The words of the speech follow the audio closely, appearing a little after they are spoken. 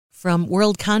From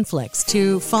world conflicts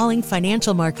to falling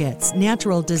financial markets,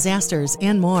 natural disasters,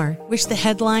 and more. Wish the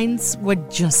headlines would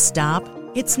just stop?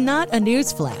 It's not a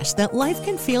news flash that life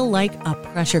can feel like a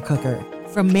pressure cooker.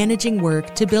 From managing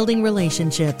work to building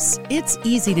relationships, it's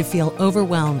easy to feel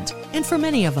overwhelmed. And for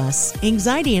many of us,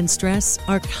 anxiety and stress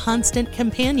are constant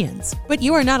companions. But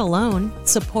you are not alone.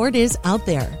 Support is out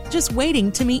there, just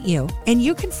waiting to meet you. And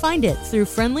you can find it through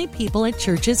friendly people at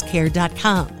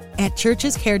churchescare.com. At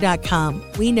churchescare.com,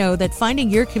 we know that finding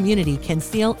your community can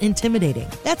feel intimidating.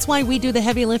 That's why we do the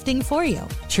heavy lifting for you.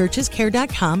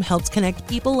 Churchescare.com helps connect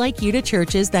people like you to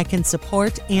churches that can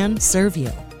support and serve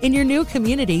you. In your new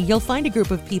community, you'll find a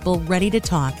group of people ready to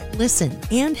talk, listen,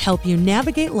 and help you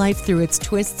navigate life through its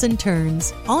twists and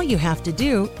turns. All you have to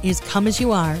do is come as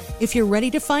you are. If you're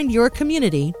ready to find your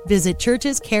community, visit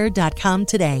churchescare.com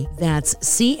today. That's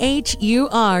CHURCHES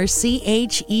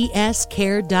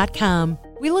care.com.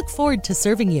 We look forward to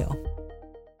serving you.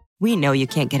 We know you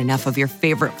can't get enough of your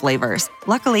favorite flavors.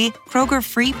 Luckily, Kroger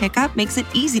Free Pickup makes it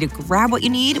easy to grab what you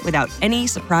need without any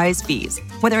surprise fees.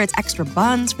 Whether it's extra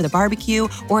buns for the barbecue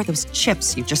or those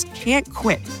chips you just can't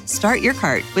quit, start your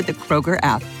cart with the Kroger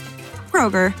app.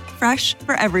 Kroger, fresh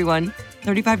for everyone.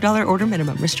 $35 order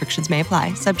minimum. Restrictions may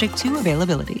apply. Subject to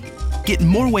availability. Get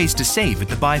more ways to save at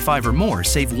the Buy 5 or More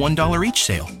Save $1 each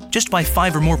sale. Just buy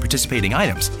 5 or more participating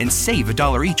items and save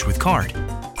 $1 each with card.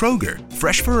 Kroger,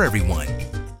 fresh for everyone.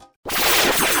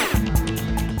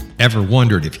 Ever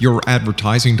wondered if your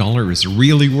advertising dollar is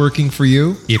really working for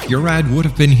you? If your ad would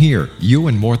have been here, you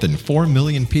and more than 4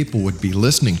 million people would be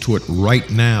listening to it right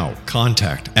now.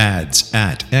 Contact ads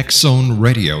at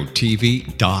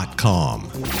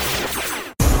xzoneradiotv.com.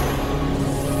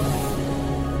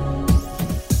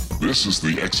 This is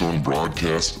the X-Zone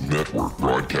Broadcast Network,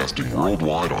 broadcasting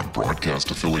worldwide on broadcast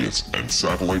affiliates and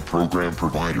satellite program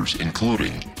providers,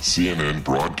 including CNN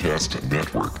Broadcast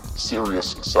Network,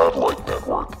 Sirius Satellite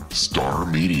Network, Star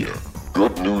Media,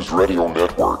 Good News Radio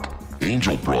Network,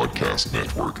 Angel Broadcast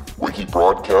Network, Wiki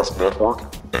Broadcast Network,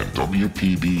 and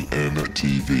WPBN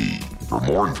TV. For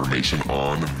more information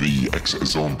on the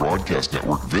X-Zone Broadcast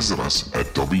Network, visit us at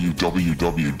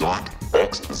www.xzbn.net.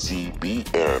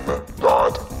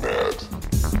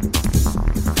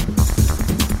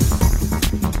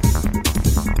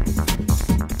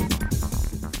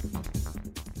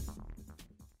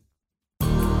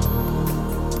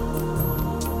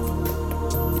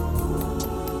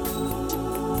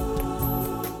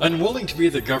 Unwilling to be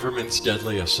the government's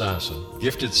deadly assassin,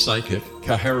 gifted psychic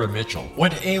Kahara Mitchell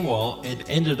went AWOL and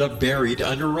ended up buried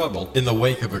under rubble in the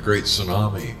wake of a great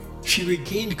tsunami. She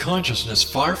regained consciousness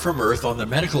far from Earth on the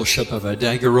medical ship of a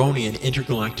Daguerreonian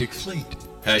intergalactic fleet.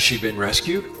 Has she been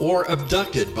rescued or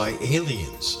abducted by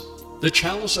aliens? The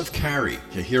Chalice of Carrie,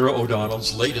 Kahira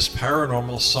O'Donnell's latest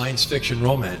paranormal science fiction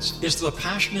romance, is the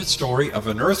passionate story of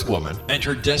an Earthwoman and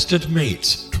her destined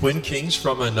mates, twin kings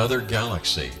from another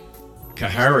galaxy.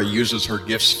 Kahara uses her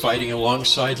gifts fighting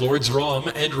alongside Lords Rom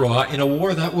and Ra in a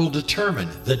war that will determine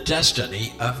the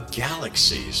destiny of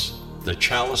galaxies. The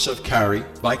Chalice of Carrie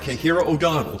by Kahira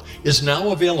O'Donnell is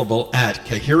now available at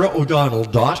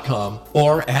KahiraO'Donnell.com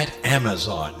or at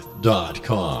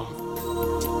Amazon.com.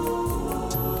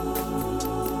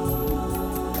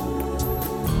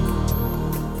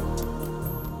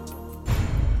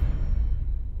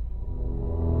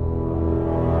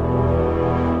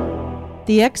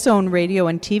 The X-Zone radio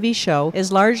and TV show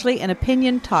is largely an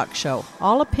opinion talk show.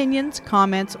 All opinions,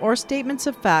 comments, or statements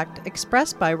of fact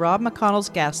expressed by Rob McConnell's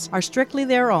guests are strictly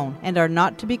their own and are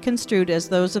not to be construed as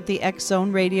those of the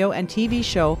X-Zone radio and TV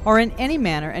show or in any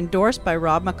manner endorsed by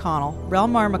Rob McConnell,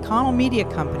 Relmar McConnell Media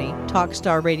Company,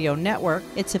 Talkstar Radio Network,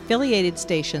 its affiliated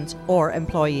stations, or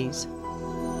employees.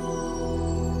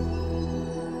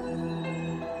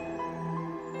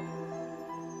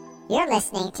 You're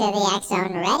listening to the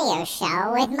X-Zone Radio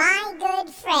Show with my good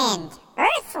friend,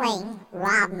 Earthling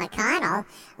Rob McConnell,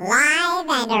 live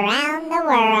and around the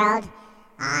world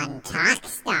on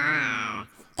Talkstar.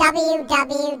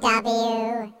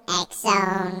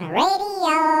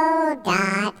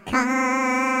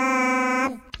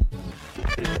 www.xzoneradio.com.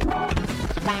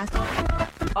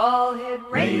 All Hit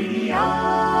Radio.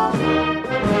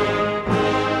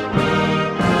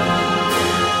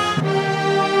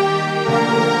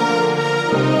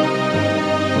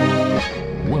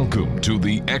 Welcome to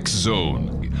the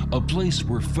X-Zone, a place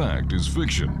where fact is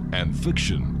fiction and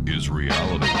fiction is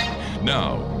reality.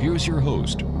 Now, here's your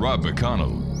host, Rob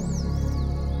McConnell.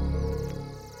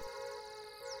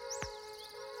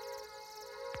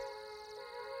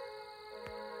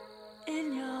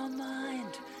 In your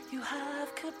mind, you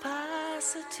have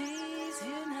capacities,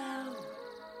 you know,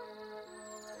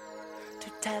 to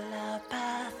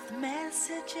telepath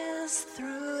passages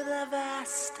through the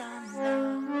vast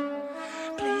unknown.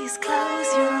 Please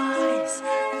close your eyes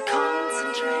and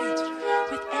concentrate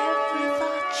with every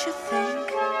thought you think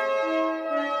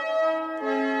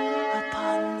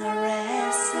upon the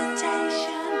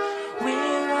recitation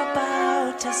we're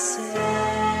about to sing.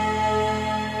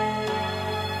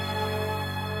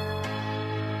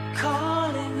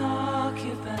 Calling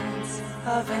occupants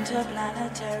of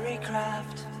interplanetary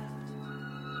craft.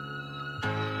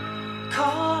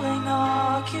 Calling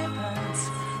occupants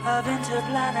of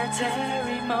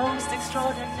interplanetary most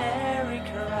extraordinary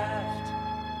craft.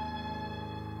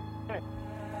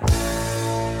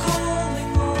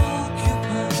 Calling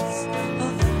occupants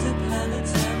of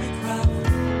interplanetary craft.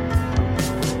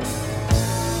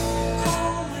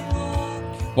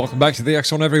 Welcome back to the X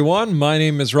Zone, everyone. My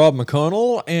name is Rob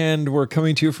McConnell, and we're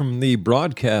coming to you from the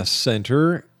Broadcast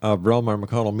Center of Relmar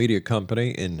McConnell Media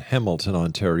Company in Hamilton,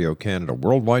 Ontario, Canada.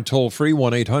 Worldwide toll-free,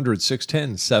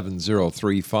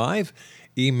 1-800-610-7035.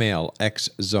 Email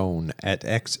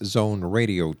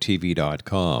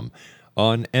xzone@xzoneradiotv.com.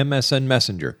 On MSN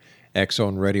Messenger,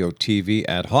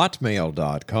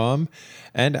 xzoneradiotv@hotmail.com.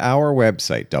 And our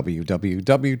website,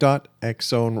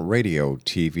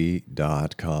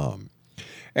 www.xzoneradiotv.com.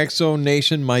 X Zone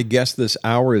Nation, my guest this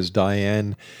hour is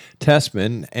Diane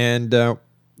Tessman, and the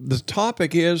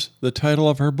topic is the title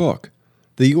of her book,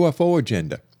 The UFO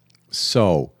Agenda.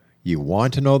 So, you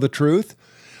want to know the truth?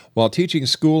 While teaching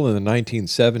school in the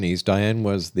 1970s, Diane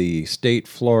was the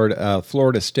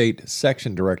Florida State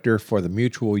Section Director for the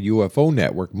Mutual UFO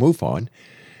Network, MUFON,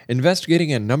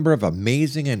 investigating a number of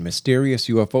amazing and mysterious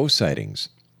UFO sightings.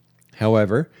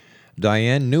 However,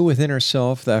 Diane knew within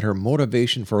herself that her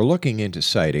motivation for looking into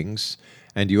sightings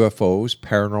and UFOs,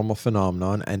 paranormal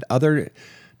phenomenon, and other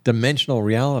dimensional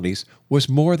realities was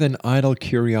more than idle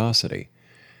curiosity.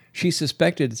 She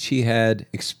suspected she had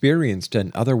experienced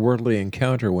an otherworldly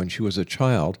encounter when she was a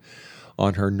child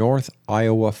on her North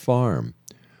Iowa farm.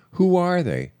 Who are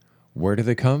they? Where do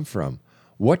they come from?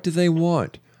 What do they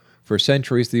want? For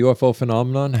centuries, the UFO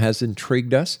phenomenon has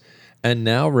intrigued us, and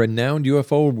now renowned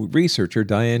UFO researcher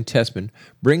Diane Tessman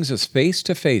brings us face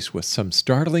to face with some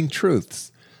startling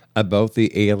truths about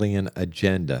the alien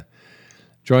agenda.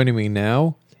 Joining me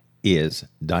now is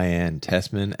Diane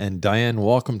Tessman. And Diane,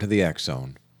 welcome to the X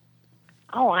Zone.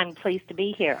 Oh, I'm pleased to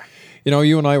be here. You know,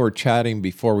 you and I were chatting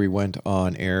before we went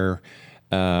on air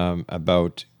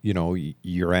about, you know,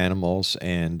 your animals,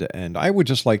 and I would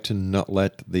just like to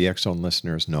let the X Zone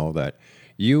listeners know that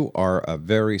you are a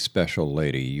very special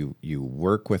lady. You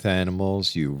work with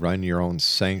animals. You run your own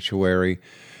sanctuary.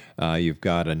 You've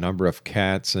got a number of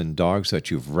cats and dogs that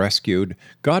you've rescued.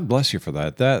 God bless you for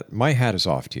that. My hat is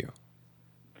off to you.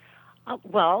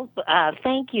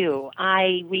 Thank you.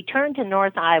 I returned to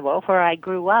North Iowa, where I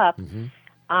grew up,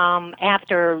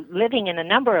 after living in a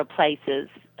number of places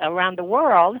around the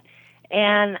world,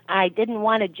 and I didn't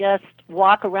want to just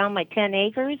walk around my 10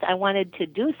 acres. I wanted to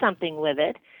do something with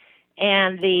it.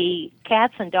 And the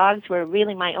cats and dogs were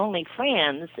really my only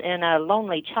friends in a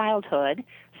lonely childhood,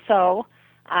 so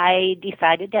I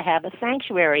decided to have a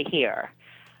sanctuary here.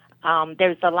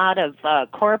 There's a lot of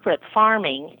corporate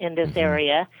farming in this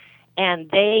area,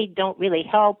 and they don't really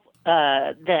help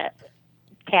the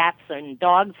cats and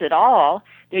dogs at all.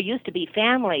 There used to be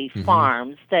family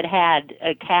farms that had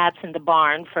cats in the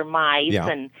barn for mice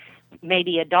and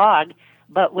maybe a dog.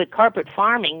 But with corporate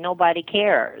farming, nobody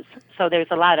cares. So there's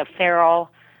a lot of feral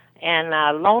and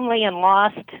lonely and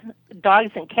lost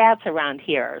dogs and cats around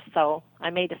here. So I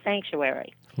made a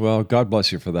sanctuary. Well, God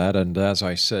bless you for that. And as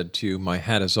I said to you, my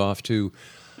hat is off to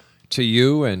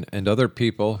you and other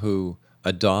people who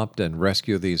adopt and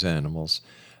rescue these animals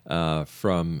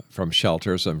from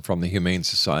shelters and from the humane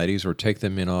societies, or take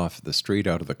them in off the street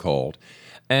out of the cold.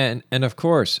 And of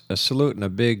course, a salute and a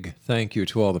big thank you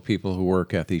to all the people who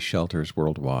work at these shelters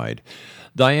worldwide.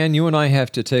 Diane, you and I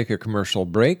have to take a commercial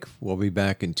break. We'll be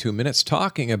back in 2 minutes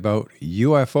talking about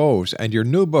UFOs and your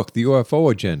new book, The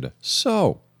UFO Agenda.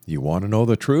 So, you want to know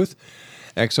the truth?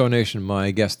 X Zone Nation,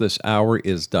 my guest this hour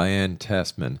is Diane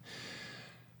Tessman.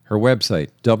 Her website,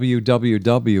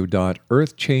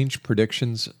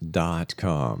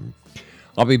 www.earthchangepredictions.com.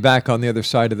 I'll be back on the other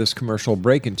side of this commercial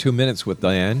break in 2 minutes with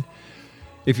Diane.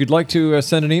 If you'd like to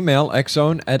send an email,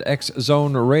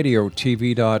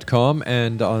 xzone@xzoneradiotv.com,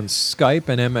 and on Skype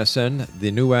and MSN, the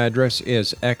new address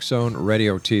is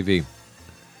xzoneradiotv.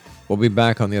 We'll be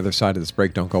back on the other side of this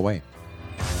break. Don't go away.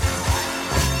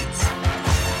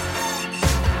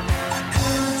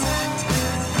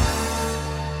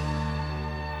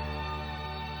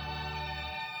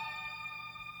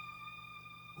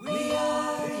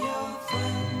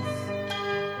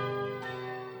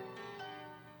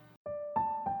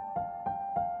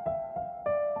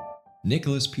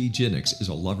 Nicholas P. Jennings is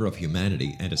a lover of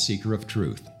humanity and a seeker of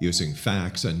truth. Using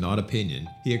facts and not opinion,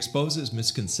 he exposes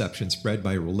misconceptions spread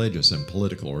by religious and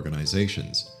political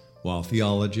organizations. While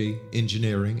theology,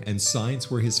 engineering, and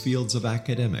science were his fields of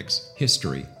academics,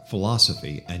 history,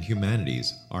 philosophy, and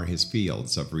humanities are his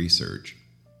fields of research.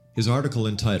 His article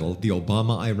entitled "The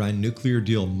Obama-Iran Nuclear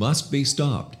Deal Must Be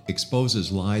Stopped"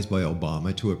 exposes lies by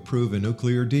Obama to approve a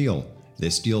nuclear deal.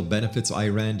 This deal benefits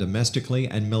Iran domestically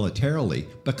and militarily,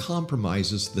 but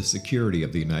compromises the security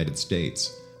of the United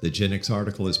States. The Jennings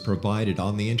article is provided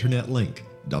on the internet link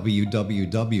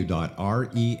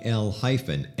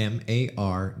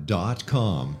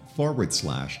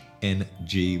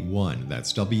www.rel-mar.com/NG1.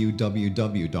 That's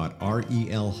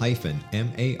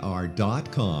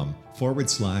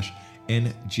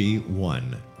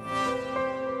www.rel-mar.com/NG1.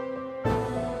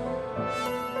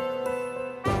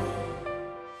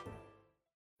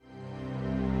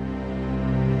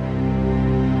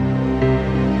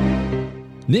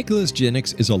 Nicholas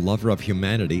Jennings is a lover of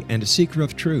humanity and a seeker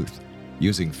of truth.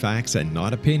 Using facts and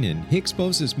not opinion, he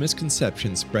exposes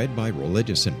misconceptions spread by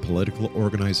religious and political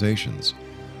organizations.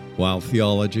 While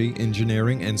theology,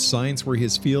 engineering, and science were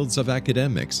his fields of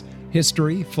academics,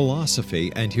 history,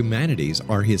 philosophy, and humanities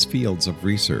are his fields of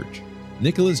research.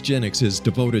 Nicholas Jennings is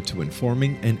devoted to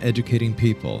informing and educating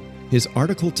people. His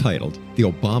article titled "The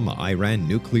Obama-Iran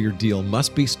Nuclear Deal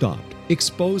Must Be Stopped"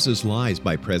 exposes lies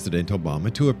by President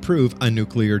Obama to approve a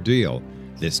nuclear deal.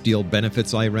 This deal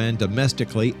benefits Iran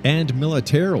domestically and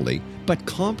militarily, but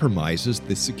compromises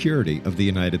the security of the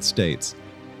United States.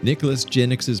 Nicholas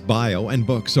Jennings' bio and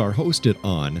books are hosted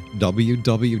on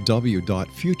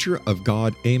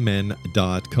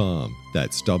www.futureofgodamen.com.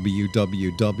 That's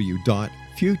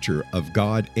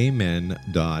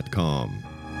www.futureofgodamen.com.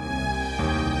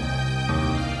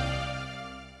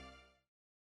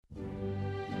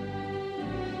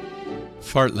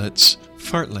 Fartlets,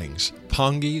 fartlings,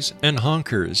 pongies, and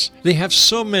honkers. They have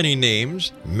so many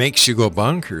names, makes you go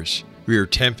bonkers. Rear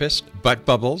tempest, butt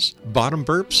bubbles, bottom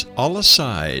burps, all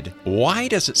aside. Why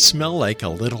does it smell like a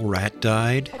little rat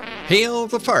died? Hail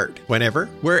the fart, whenever,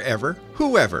 wherever,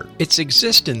 whoever. Its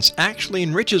existence actually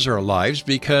enriches our lives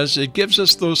because it gives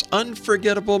us those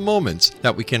unforgettable moments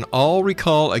that we can all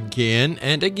recall again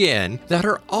and again that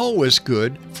are always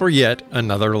good for yet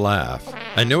another laugh.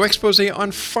 A new expose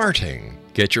on farting.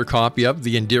 Get your copy of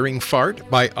The Endearing Fart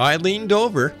by Eileen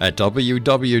Dover at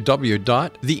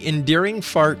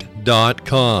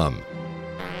www.theendearingfart.com.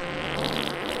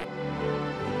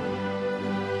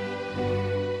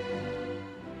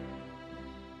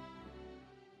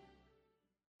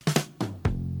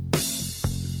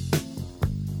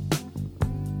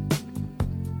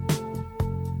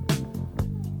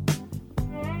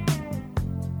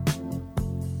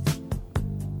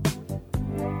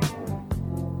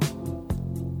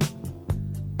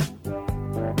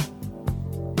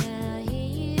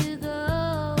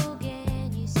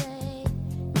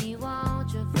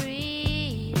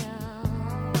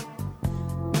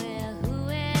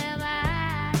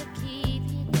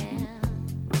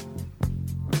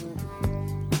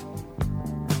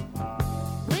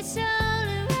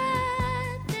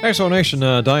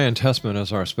 Exonation, Diane Tessman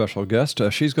is our special guest.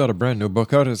 She's got a brand new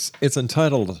book out. It's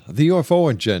entitled The UFO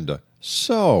Agenda.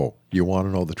 So, you want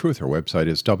to know the truth. Her website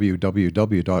is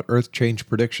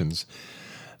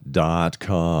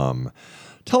www.earthchangepredictions.com.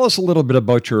 Tell us a little bit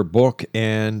about your book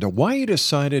and why you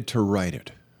decided to write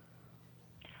it.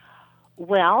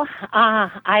 Well,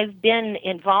 I've been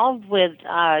involved with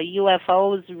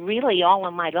UFOs really all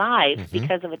of my life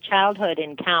because of a childhood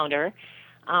encounter.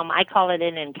 I call it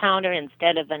an encounter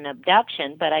instead of an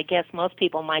abduction, but I guess most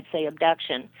people might say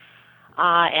abduction,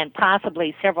 and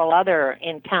possibly several other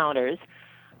encounters.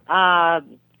 For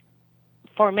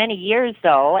many years,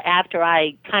 though, after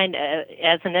I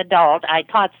as an adult, I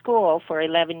taught school for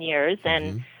 11 years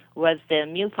and was the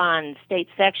MUFON state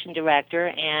section director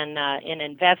and an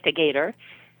investigator.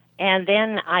 And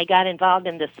then I got involved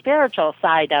in the spiritual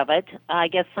side of it. I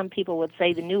guess some people would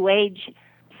say the New Age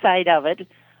side of it.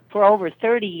 For over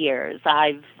 30 years,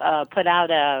 I've put out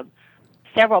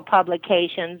several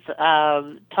publications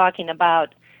talking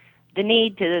about the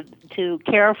need to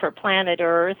care for planet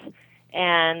Earth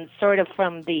and sort of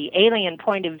from the alien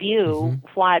point of view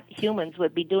what humans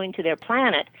would be doing to their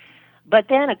planet. But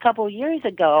then a couple years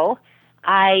ago,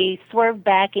 I swerved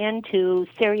back into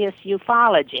serious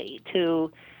ufology, to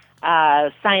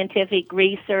scientific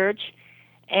research,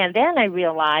 and then I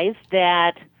realized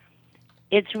that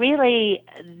it's really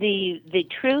the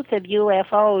truth of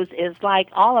UFOs is like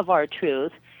all of our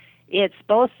truth. It's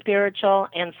both spiritual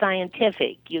and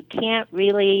scientific. You can't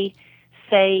really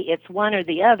say it's one or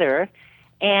the other.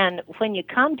 And when you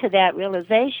come to that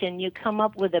realization, you come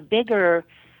up with a bigger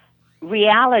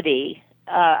reality,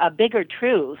 a bigger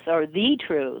truth, or the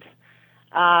truth,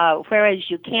 whereas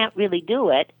you can't really do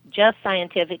it just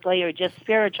scientifically or just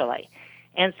spiritually.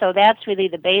 And so that's really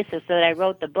the basis that I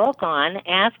wrote the book on,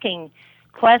 asking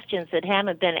questions that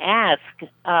haven't been asked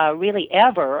really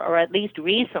ever, or at least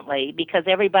recently, because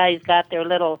everybody's got their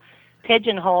little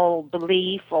pigeonhole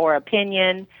belief or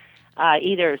opinion,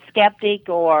 either skeptic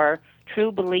or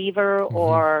true believer,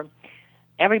 or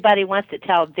everybody wants to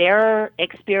tell their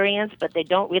experience, but they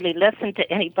don't really listen to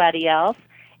anybody else.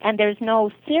 And there's no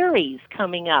theories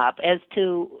coming up as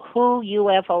to who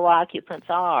UFO occupants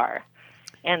are.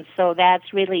 And so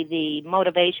that's really the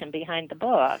motivation behind the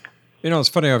book. You know, it's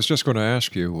funny, I was just going to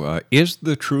ask you, is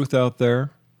the truth out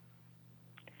there?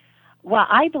 Well,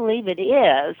 I believe it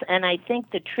is, and I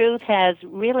think the truth has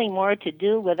really more to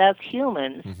do with us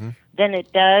humans than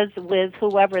it does with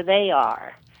whoever they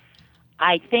are.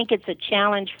 I think it's a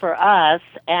challenge for us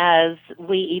as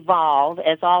we evolve,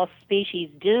 as all species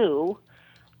do,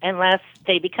 unless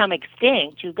they become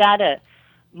extinct. You've got to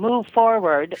move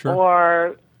forward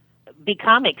or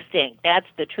become extinct. That's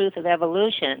the truth of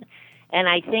evolution. And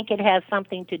I think it has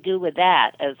something to do with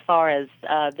that as far as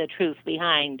the truth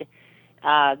behind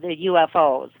the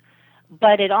UFOs.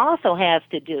 But it also has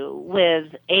to do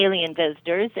with alien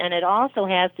visitors, and it also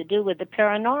has to do with the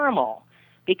paranormal,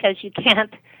 because you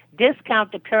can't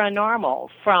discount the paranormal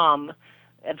from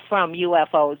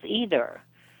UFOs either.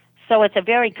 So it's a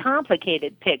very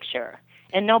complicated picture,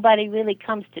 and nobody really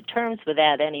comes to terms with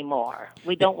that anymore.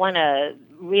 We don't want to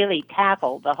really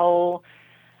tackle the whole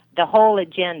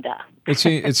agenda. It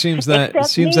seems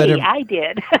that I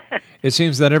did. It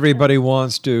seems that everybody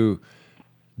wants to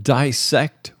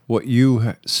dissect what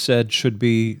you said should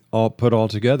be all put all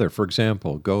together. For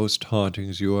example, ghost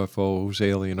hauntings, UFOs,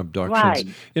 alien abductions. Right.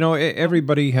 You know,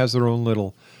 everybody has their own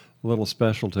little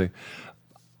specialty.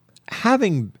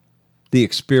 Having the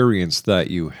experience that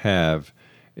you have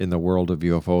in the world of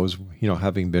UFOs, you know,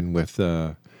 having been with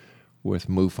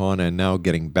MUFON and now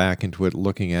getting back into it,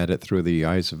 looking at it through the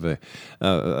eyes of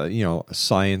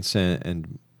science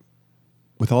and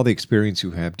with all the experience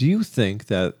you have, do you think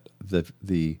that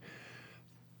the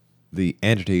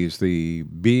entities, the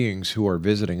beings who are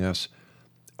visiting us,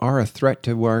 are a threat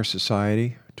to our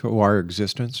society, to our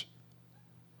existence?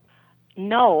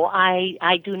 No,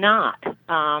 I do not.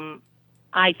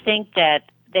 I think that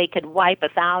they could wipe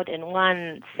us out in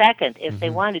 1 second if they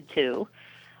wanted to.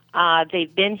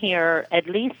 They've been here at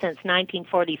least since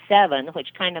 1947,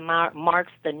 which kind of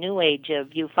marks the new age of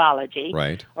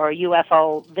ufology, or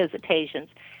UFO visitations.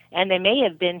 And they may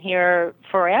have been here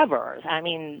forever, I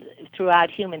mean,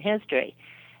 throughout human history.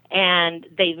 And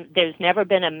there's never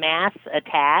been a mass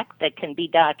attack that can be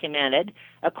documented.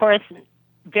 Of course,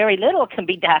 very little can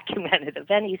be documented of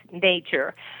any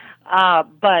nature.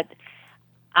 But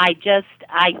I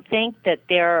think that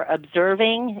they're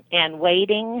observing and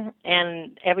waiting,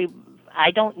 and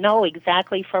I don't know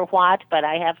exactly for what, but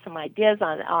I have some ideas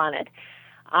on it.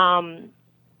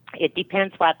 It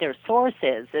depends what their source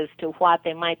is as to what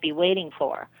they might be waiting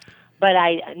for. But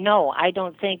I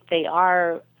don't think they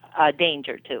are a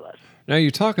danger to us. Now,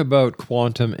 you talk about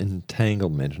quantum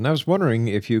entanglement, and I was wondering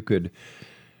if you could,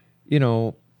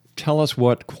 tell us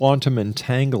what quantum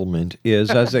entanglement is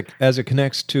as it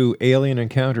connects to alien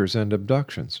encounters and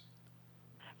abductions.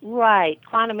 Right,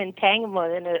 quantum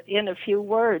entanglement in a few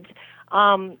words.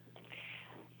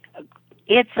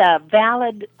 It's a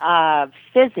valid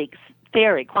physics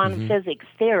theory, quantum physics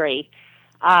theory,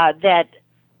 that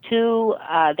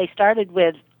they started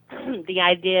with the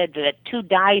idea that two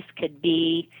dice could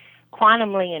be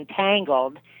quantumly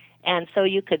entangled, and so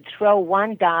you could throw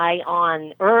one die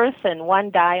on Earth and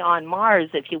one die on Mars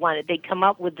if you wanted. They'd come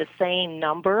up with the same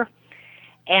number,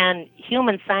 and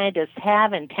human scientists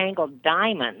have entangled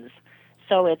diamonds,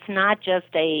 so it's not just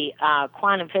a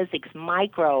quantum physics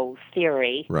micro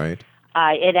theory. Right.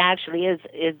 It actually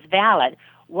is valid.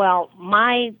 Well,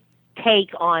 my take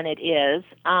on it is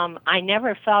I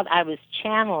never felt I was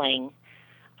channeling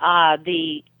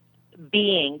the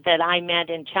being that I met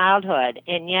in childhood,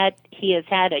 and yet he has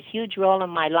had a huge role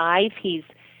in my life. He's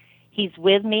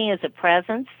with me as a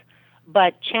presence,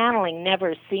 but channeling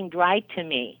never seemed right to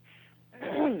me.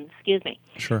 Excuse me.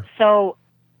 Sure. So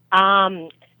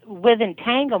with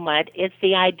entanglement, it's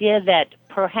the idea that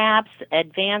perhaps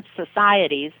advanced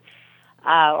societies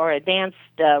or advanced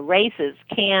races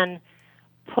can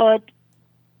put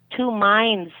two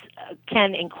minds,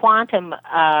 can in quantum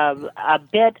a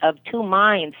bit of two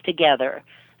minds together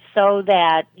so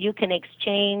that you can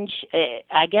exchange,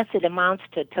 I guess it amounts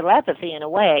to telepathy in a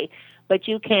way, but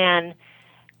you can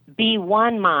be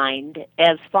one mind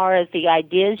as far as the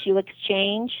ideas you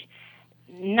exchange.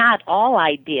 Not all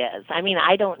ideas. I mean,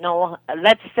 I don't know.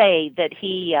 Let's say that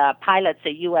he pilots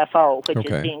a UFO, which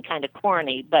is being kind of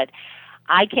corny, but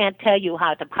I can't tell you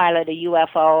how to pilot a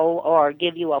UFO or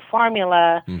give you a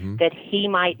formula that he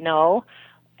might know.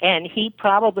 And he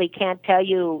probably can't tell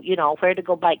you, where to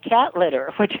go buy cat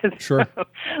litter, which is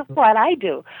what I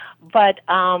do. But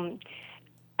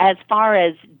as far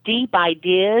as deep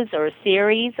ideas or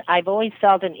theories, I've always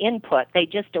felt an input. They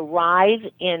just arrive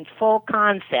in full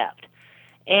concept.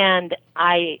 And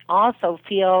I also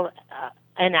feel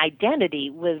an identity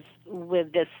with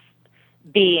this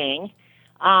being.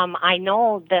 I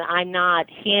know that I'm not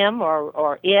him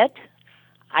or it.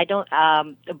 I don't,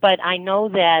 but I know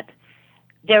that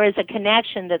there is a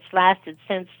connection that's lasted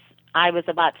since I was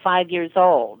about 5 years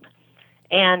old.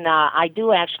 And I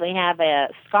do actually have a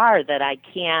scar that I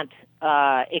can't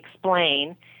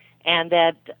explain, and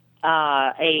that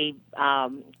a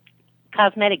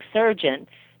cosmetic surgeon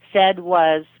said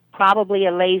was probably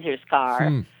a laser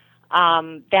scar.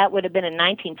 That would have been in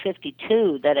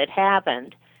 1952 that it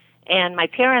happened. And my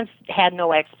parents had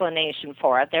no explanation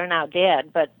for it. They're now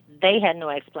dead, but they had no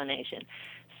explanation.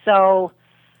 So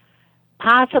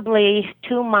possibly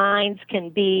two minds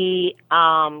can be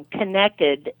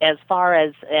connected as far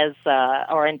as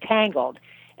or entangled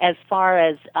as far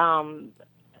as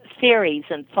theories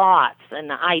and thoughts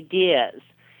and ideas.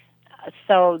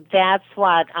 So that's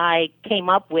what I came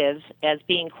up with as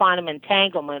being quantum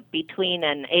entanglement between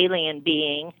an alien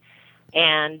being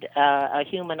and a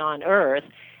human on Earth.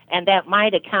 And that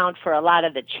might account for a lot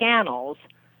of the channels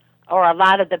or a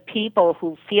lot of the people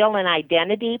who feel an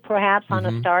identity perhaps on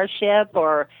a starship,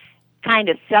 or kind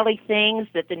of silly things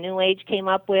that the New Age came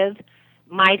up with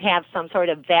might have some sort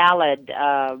of valid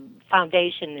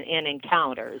foundation in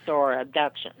encounters or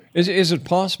abductions. Is it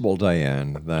possible,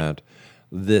 Diane, that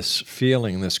this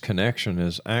feeling, this connection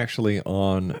is actually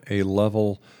on a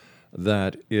level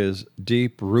that is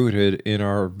deep-rooted in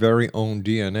our very own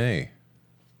DNA?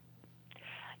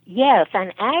 Yes,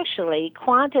 and actually,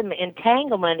 quantum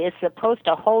entanglement is supposed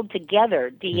to hold together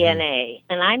DNA.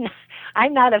 And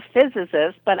I'm not a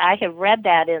physicist, but I have read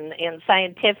that in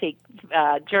scientific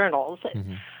journals.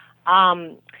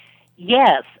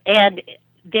 Yes, and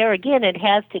there again, it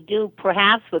has to do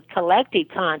perhaps with collective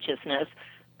consciousness.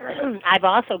 I've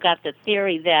also got the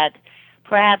theory that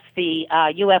perhaps the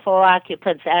UFO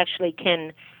occupants actually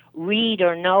can read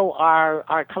or know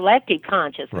our collective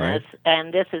consciousness,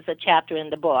 and this is a chapter in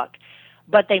the book,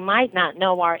 but they might not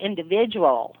know our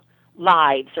individual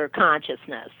lives or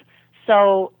consciousness.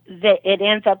 So it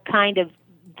ends up kind of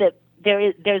that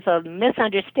there's a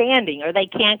misunderstanding, or they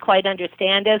can't quite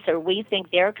understand us, or we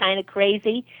think they're kind of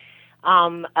crazy.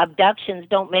 Abductions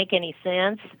don't make any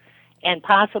sense, and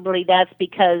possibly that's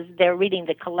because they're reading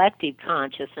the collective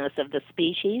consciousness of the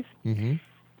species.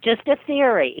 Just a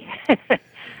theory.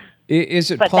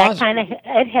 Is it but that kind of,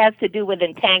 it has to do with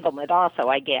entanglement also,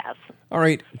 I guess. All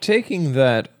right, taking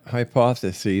that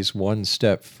hypothesis one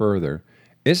step further,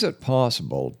 is it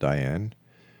possible, Diane,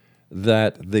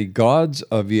 that the gods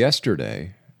of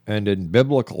yesterday and in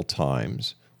biblical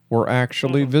times were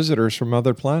actually visitors from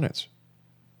other planets?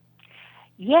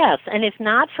 Yes, and if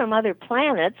not from other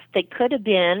planets, they could have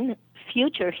been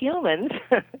future humans.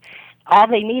 All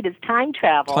they need is time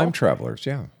travel. Time travelers,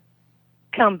 yeah.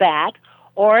 Come back.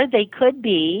 Or they could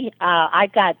be,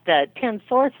 I've got 10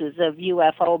 sources of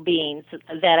UFO beings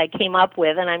that I came up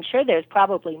with, and I'm sure there's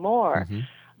probably more.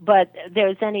 But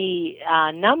there's any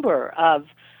number of,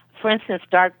 for instance,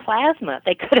 dark plasma.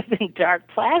 They could have been dark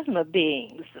plasma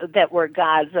beings that were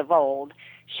gods of old,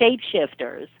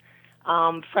 shapeshifters.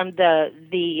 From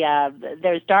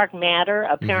there's dark matter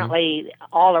apparently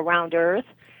all around Earth,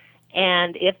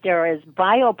 and if there is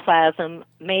bioplasm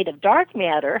made of dark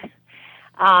matter,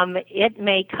 it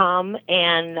may come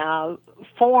and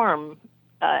form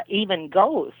even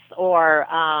ghosts or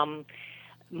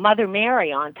Mother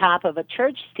Mary on top of a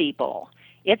church steeple.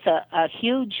 It's a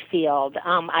huge field.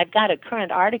 I've got a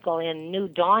current article in New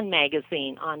Dawn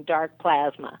magazine on dark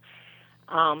plasma.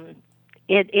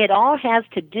 It all has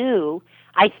to do,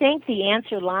 I think the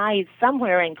answer lies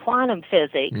somewhere in quantum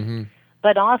physics,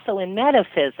 but also in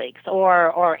metaphysics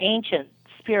or ancient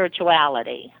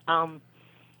spirituality.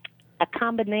 A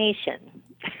combination.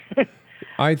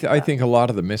 I think a lot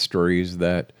of the mysteries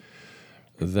that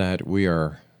we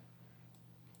are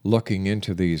looking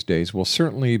into these days will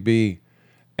certainly be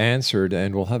answered,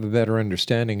 and we'll have a better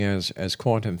understanding as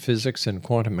quantum physics and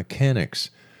quantum mechanics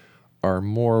are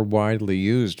more widely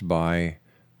used by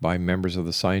members of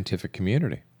the scientific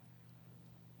community.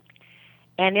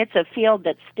 and it's a field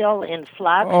that's still in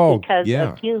flux because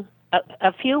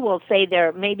a few will say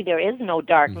maybe there is no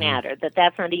dark matter,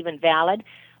 that's not even valid.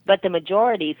 But the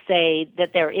majority say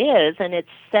that there is, and it's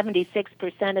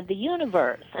 76% of the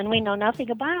universe, and we know nothing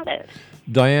about it.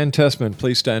 Diane Tessman,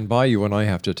 please stand by. You and I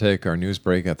have to take our news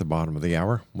break at the bottom of the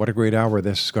hour. What a great hour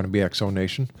this is going to be, X Zone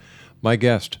Nation. My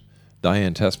guest,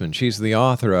 Diane Tessman, she's the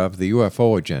author of The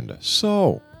UFO Agenda.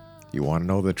 So, you want to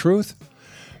know the truth?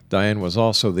 Diane was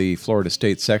also the Florida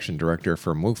State Section Director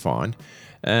for MUFON,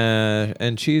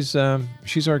 and she's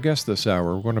our guest this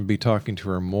hour. We're going to be talking to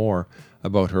her more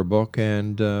about her book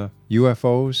and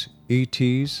UFOs,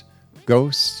 ETs,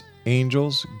 ghosts,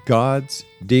 angels, gods,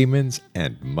 demons,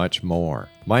 and much more.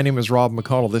 My name is Rob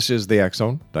McConnell. This is the X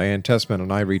Zone. Diane Tessman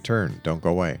and I return. Don't go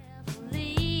away.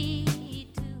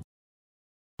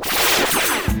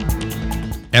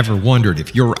 Ever wondered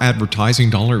if your advertising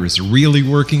dollar is really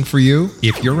working for you?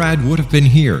 If your ad would have been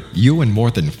here, you and more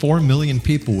than 4 million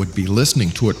people would be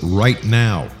listening to it right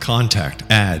now. Contact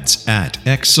ads at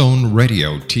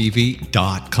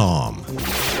xzoneradiotv.com.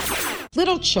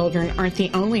 Little children aren't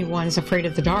the only ones afraid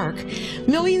of the dark.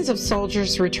 Millions of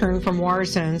soldiers return from war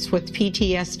zones with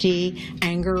PTSD,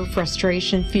 anger,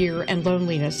 frustration, fear, and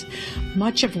loneliness,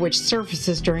 much of which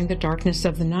surfaces during the darkness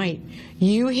of the night.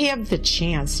 You have the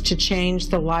chance to change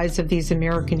the lives of these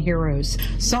American heroes.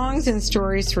 Songs and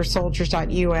Stories for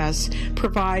Soldiers.us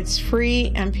provides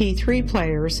free MP3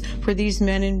 players for these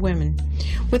men and women.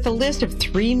 With a list of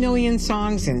 3 million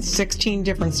songs in 16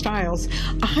 different styles,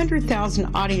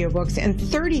 100,000 audiobooks, and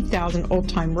 30,000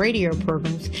 old-time radio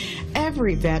programs,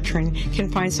 every veteran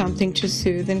can find something to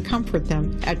soothe and comfort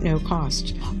them at no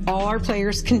cost. All our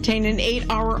players contain an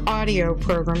 8-hour audio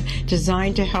program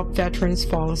designed to help veterans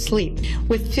fall asleep.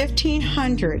 With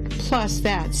 1,500 plus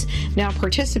vets now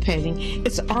participating,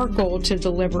 it's our goal to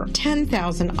deliver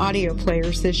 10,000 audio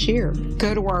players this year.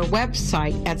 Go to our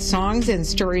website at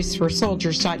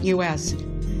songsandstoriesforsoldiers.us.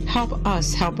 Help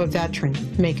us help a veteran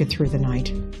make it through the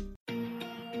night.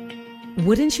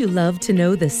 Wouldn't you love to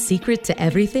know the secret to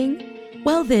everything?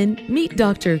 Well then, meet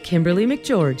Dr. Kimberly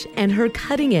McGeorge and her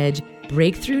cutting-edge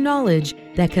breakthrough knowledge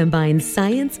that combines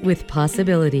science with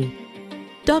possibility.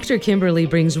 Dr. Kimberly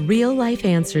brings real-life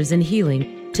answers and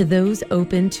healing to those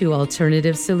open to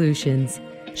alternative solutions.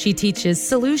 She teaches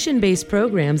solution-based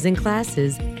programs and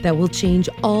classes that will change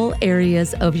all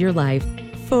areas of your life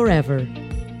forever.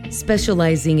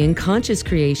 Specializing in conscious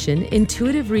creation,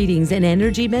 intuitive readings, and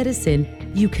energy medicine,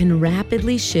 you can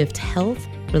rapidly shift health,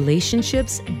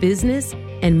 relationships, business,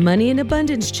 and money in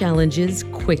abundance challenges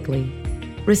quickly.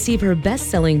 Receive her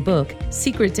best-selling book,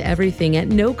 Secret to Everything, at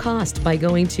no cost by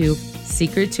going to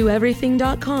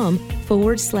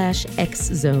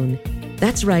secrettoeverything.com/X-Zone.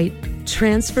 That's right,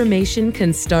 transformation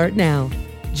can start now.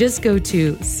 Just go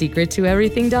to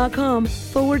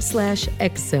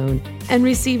secrettoeverything.com/X-Zone and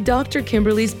receive Dr.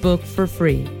 Kimberly's book for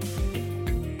free.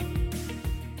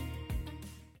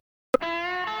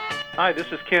 Hi, this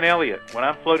is Ken Elliott. When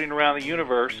I'm floating around the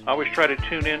universe, I always try to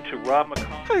tune in to Rob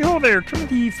McConnell. Hi ho there,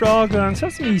 Timothy Frog on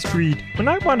Sesame Street. When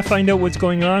I want to find out what's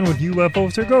going on with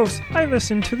UFOs or ghosts, I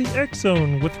listen to the X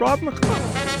Zone with Rob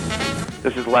McConnell.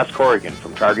 This is Les Corrigan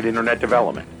from Target Internet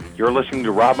Development. You're listening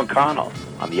to Rob McConnell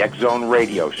on the X Zone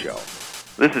Radio Show.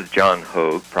 This is John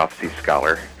Hogue, Prophecy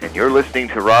Scholar, and you're listening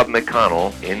to Rob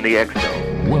McConnell in the X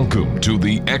Zone. Welcome to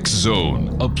the X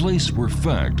Zone, a place where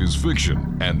fact is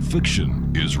fiction and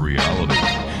fiction is reality.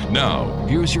 Now,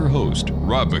 here's your host,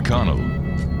 Rob McConnell.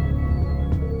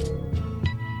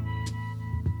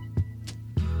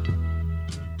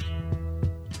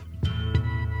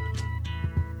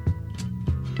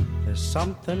 There's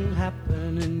something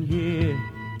happening here.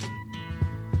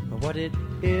 What it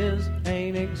is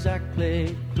ain't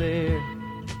exactly clear.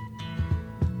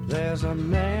 There's a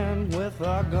man with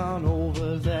a gun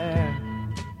over there,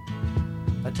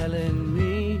 telling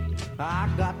me I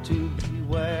got to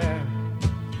beware.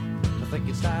 I think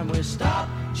it's time we stop,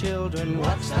 children.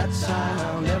 What's that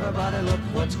sign? Everybody look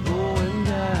what's going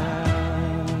down.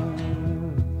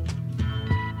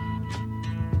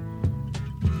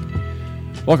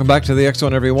 Welcome back to the X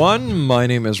Zone, everyone. My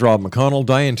name is Rob McConnell.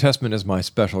 Diane Tessman is my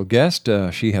special guest.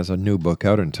 She has a new book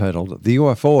out entitled The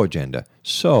UFO Agenda.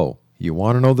 So, you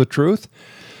want to know the truth?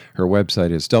 Her website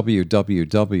is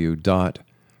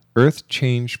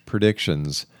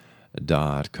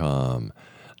www.earthchangepredictions.com.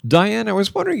 Diane, I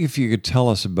was wondering if you could tell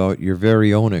us about your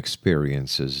very own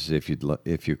experiences, if you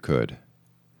could.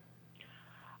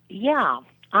 Yeah,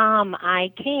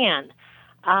 I can.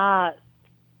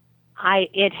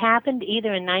 It happened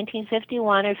either in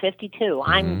 1951 or 52. Mm-hmm.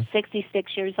 I'm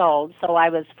 66 years old, so I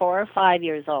was 4 or 5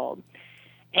 years old.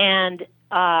 And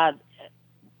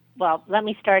well, let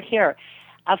me start here.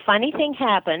 A funny thing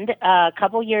happened a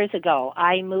couple years ago.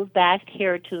 I moved back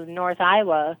here to North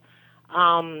Iowa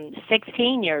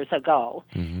 16 years ago.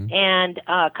 And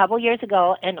a couple years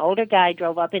ago, an older guy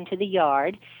drove up into the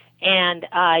yard, and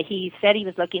he said he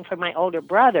was looking for my older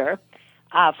brother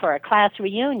for a class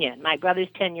reunion. My brother's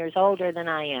 10 years older than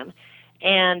I am.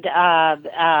 And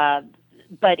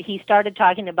but he started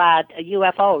talking about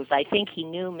UFOs. I think he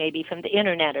knew maybe from the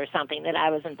internet or something that I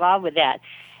was involved with that.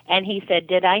 And he said,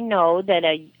 did I know that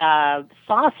a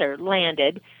saucer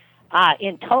landed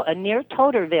near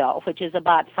Totterville, which is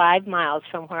about 5 miles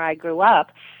from where I grew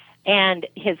up? And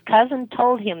his cousin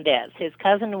told him this. His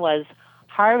cousin was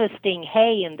harvesting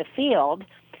hay in the field,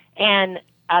 and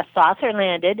a saucer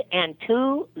landed, and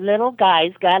two little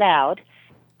guys got out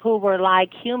who were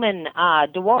like human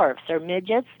dwarfs or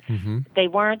midgets. They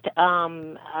weren't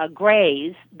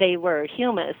grays. They were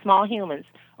small humans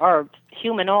or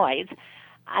humanoids.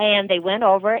 And they went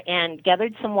over and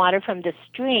gathered some water from the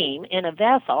stream in a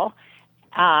vessel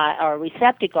or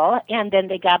receptacle, and then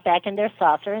they got back in their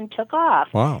saucer and took off.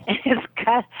 Wow. And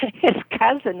his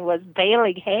cousin was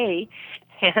baling hay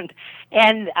and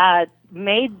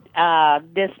made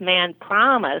this man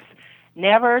promise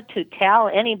never to tell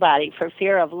anybody for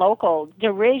fear of local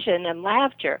derision and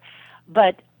laughter.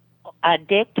 But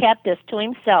Dick kept this to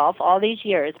himself all these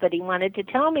years, but he wanted to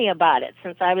tell me about it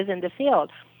since I was in the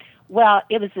field. Well,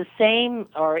 it was the same,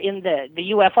 or in the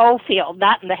UFO field,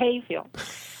 not in the hay field.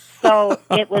 So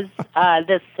it was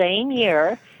the same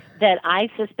year that I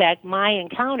suspect my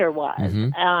encounter was.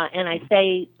 And I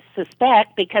say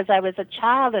suspect because I was a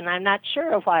child and I'm not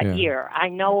sure of what year. I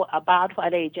know about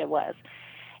what age it was.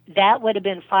 That would have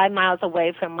been 5 miles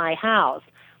away from my house.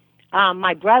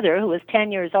 My brother, who was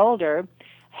 10 years older,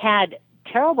 had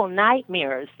terrible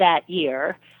nightmares that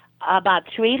year about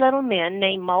three little men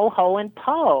named Mo, Ho, and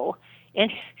Po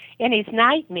in his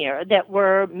nightmare that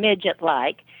were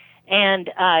midget-like.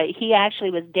 And he actually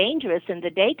was dangerous in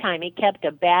the daytime. He kept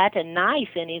a bat and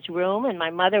knife in his room, and my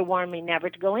mother warned me never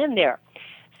to go in there.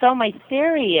 So my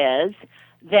theory is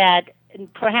that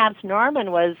perhaps Norman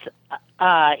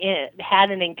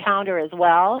had an encounter as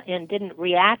well and didn't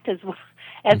react as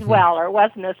well, or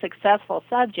wasn't a successful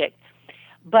subject.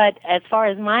 But as far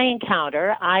as my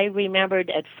encounter, I remembered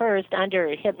at first under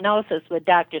hypnosis with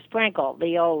Dr. Sprinkle,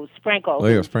 Leo Sprinkle.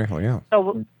 Leo Sprinkle,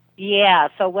 yeah.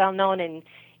 So well known in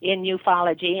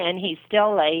ufology, and he's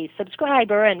still a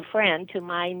subscriber and friend to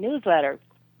my newsletter.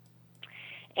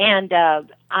 And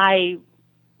I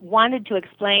wanted to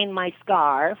explain my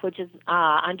scar, which is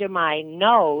under my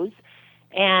nose,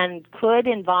 and could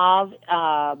involve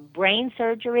brain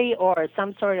surgery or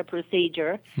some sort of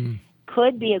procedure.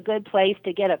 Could be a good place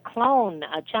to get a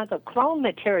chunk of clone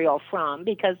material from,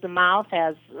 because the mouth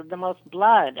has the most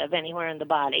blood of anywhere in the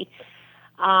body.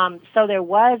 So there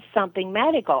was something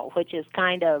medical, which is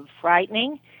kind of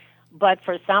frightening, but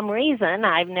for some reason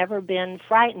I've never been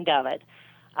frightened of it.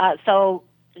 So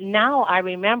now I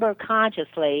remember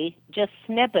consciously just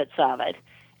snippets of it,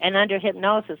 and under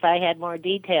hypnosis I had more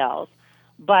details.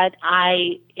 But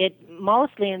it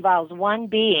mostly involves one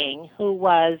being who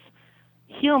was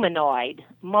humanoid,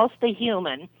 mostly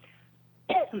human.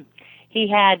 He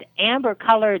had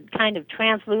amber-colored, kind of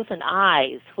translucent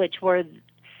eyes, which were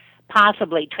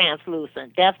possibly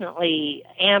translucent, definitely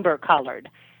amber-colored,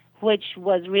 which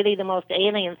was really the most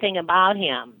alien thing about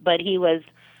him. But he was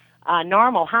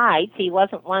normal height. He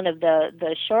wasn't one of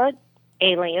the short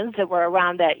aliens that were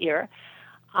around that year.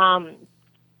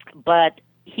 But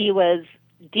he was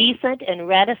decent and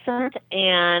reticent,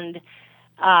 and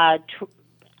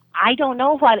I don't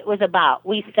know what it was about.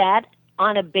 We sat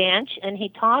on a bench, and he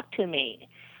talked to me.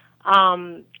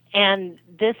 And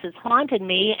this has haunted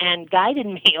me and guided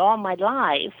me all my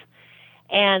life.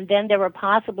 And then there were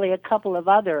possibly a couple of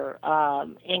other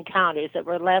encounters that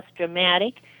were less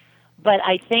dramatic. But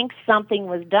I think something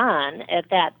was done at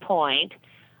that point.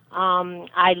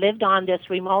 I lived on this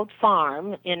remote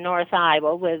farm in North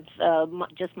Iowa with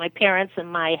just my parents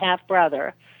and my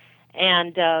half-brother.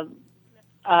 And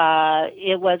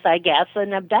it was, I guess,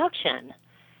 an abduction.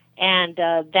 And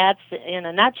that's, in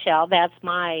a nutshell, that's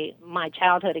my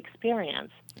childhood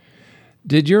experience.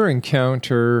 Did your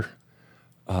encounter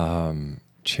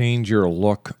change your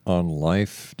look on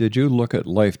life? Did you look at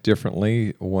life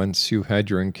differently once you had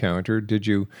your encounter? Did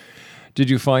you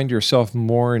find yourself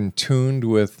more in tune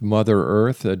with Mother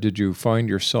Earth? Did you find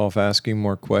yourself asking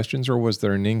more questions, or was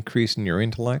there an increase in your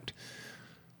intellect?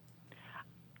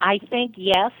 I think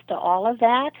yes to all of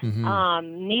that.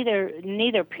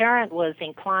 Neither parent was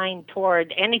inclined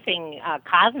toward anything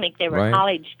cosmic. They were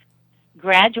college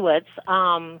graduates.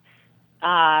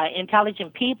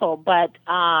 intelligent people, but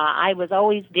I was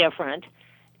always different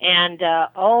and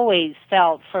always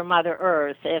felt for Mother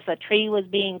Earth. If a tree was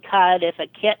being cut, if a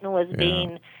kitten was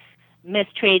being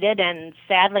mistreated, and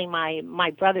sadly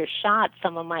my brother shot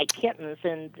some of my kittens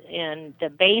in the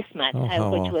basement,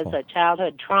 which was a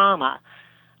childhood trauma,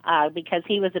 because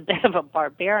he was a bit of a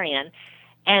barbarian.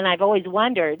 And I've always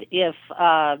wondered if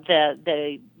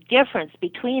the difference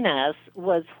between us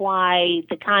was why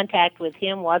the contact with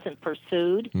him wasn't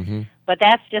pursued. But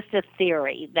that's just a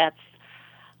theory. But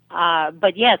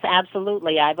yes,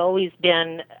 absolutely. I've always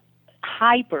been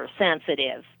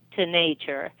hypersensitive to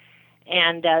nature.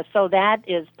 And so that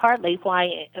is partly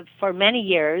why, for many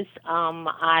years,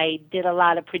 I did a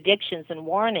lot of predictions and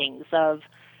warnings of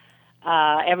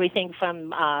everything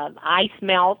from ice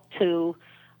melt to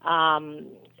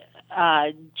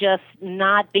just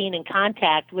not being in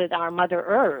contact with our Mother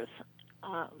Earth.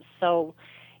 So,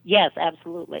 yes,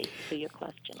 absolutely, to your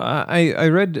question. I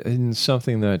read in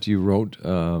something that you wrote,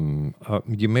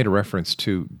 you made a reference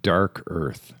to dark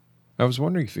Earth. I was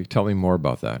wondering if you could tell me more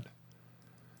about that.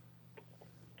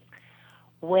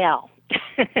 Well,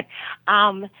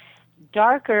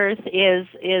 dark Earth is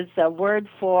a word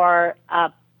for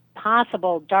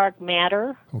possible dark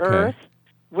matter, Earth.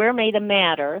 We're made of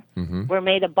matter. We're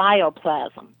made of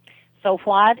bioplasm. So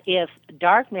what if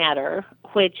dark matter,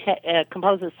 which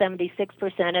composes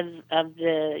 76% of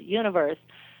the universe,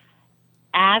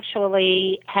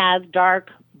 actually has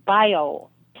dark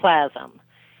bioplasm?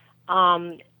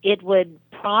 It would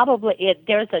probably,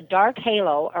 there's a dark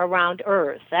halo around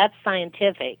Earth, that's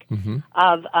scientific,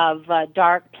 of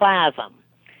dark plasm.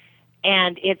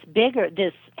 And it's bigger,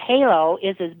 this halo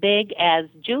is as big as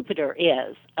Jupiter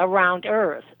is around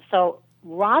Earth. So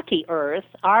rocky Earth,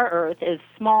 our Earth, is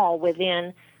small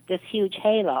within this huge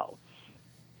halo.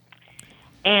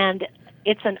 And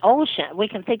it's an ocean. We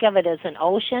can think of it as an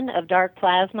ocean of dark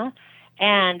plasma.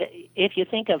 And if you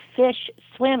think of fish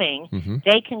swimming,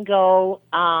 they can go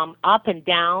up and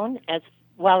down as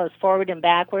well as forward and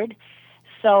backward.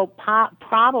 So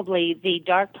probably the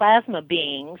dark plasma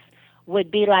beings would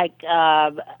be like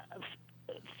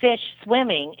fish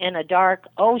swimming in a dark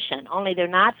ocean, only they're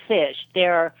not fish.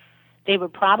 They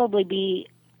would probably be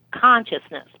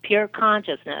consciousness, pure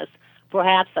consciousness,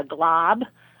 perhaps a glob.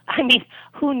 I mean,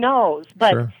 who knows?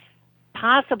 But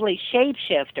possibly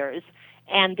shapeshifters.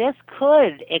 And this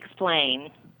could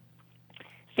explain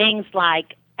things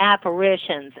like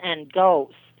apparitions and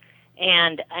ghosts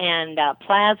and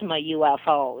plasma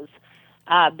UFOs,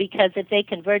 because if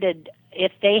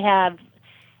they have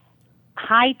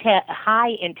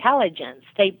high intelligence,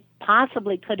 they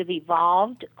possibly could have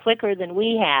evolved quicker than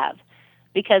we have,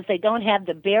 because they don't have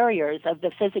the barriers of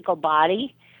the physical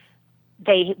body.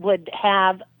 They would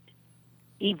have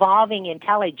evolving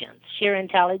intelligence, sheer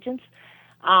intelligence.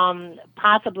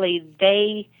 Possibly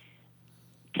they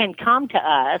can come to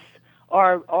us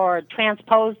or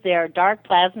transpose their dark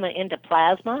plasma into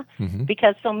plasma,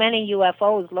 because so many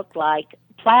UFOs look like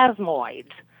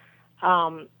plasmoids.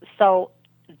 So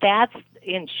that's,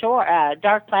 in short,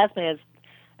 dark plasma is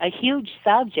a huge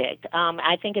subject.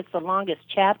 I think it's the longest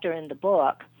chapter in the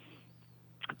book.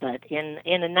 But in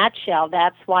a nutshell,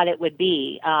 that's what it would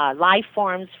be. Life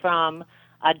forms from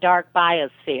a dark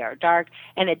biosphere.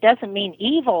 And it doesn't mean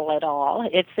evil at all.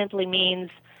 It simply means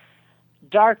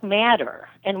dark matter.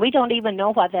 And we don't even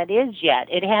know what that is yet.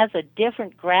 It has a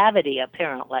different gravity,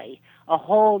 apparently, a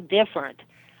whole different.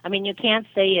 I mean, you can't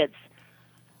say it's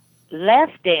less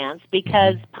dense,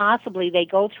 because possibly they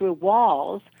go through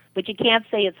walls, but you can't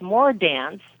say it's more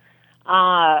dense.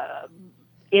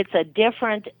 It's a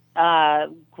different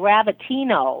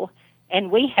gravitino, and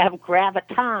we have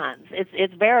gravitons.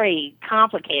 It's very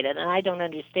complicated, and I don't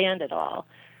understand it all.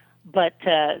 But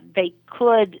it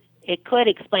could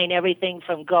explain everything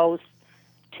from ghosts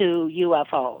to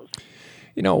UFOs.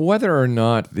 You know, whether or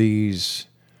not these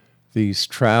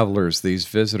travelers, these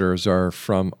visitors, are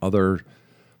from other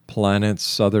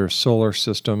planets, other solar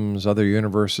systems, other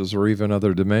universes, or even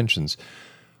other dimensions,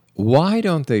 why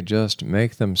don't they just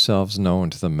make themselves known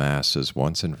to the masses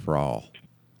once and for all?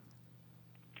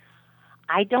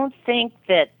 I don't think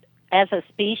that as a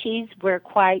species we're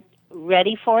quite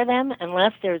ready for them,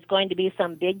 unless there's going to be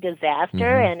some big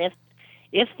disaster. And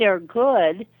if they're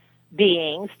good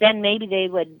beings, then maybe they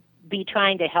would be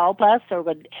trying to help us, or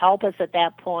would help us at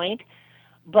that point.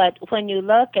 But when you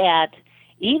look at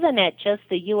even at just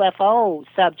the UFO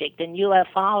subject and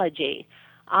ufology,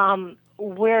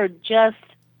 we're just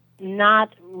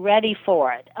not ready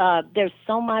for it. There's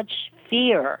so much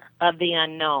fear of the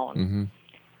unknown.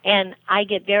 And I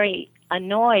get very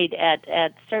annoyed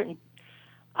at certain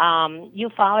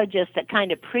ufologists that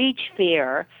kind of preach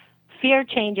fear, fear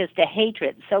changes to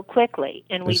hatred so quickly,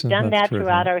 and we've done that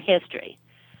throughout our history.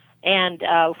 And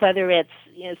whether it's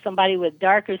somebody with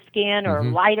darker skin or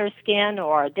lighter skin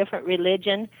or a different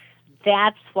religion,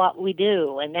 that's what we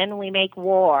do. And then we make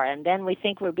war, and then we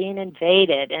think we're being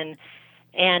invaded. And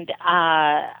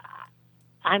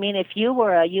I mean, if you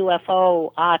were a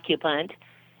UFO occupant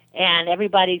and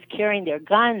everybody's carrying their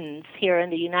guns here in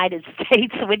the United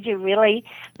States, would you really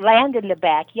land in the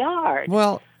backyard?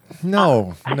 Well,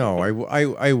 no,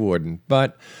 I wouldn't.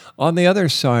 But on the other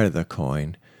side of the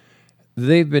coin,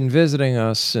 they've been visiting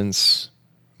us since,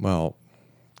 well,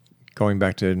 going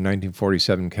back to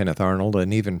 1947, Kenneth Arnold,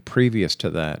 and even previous to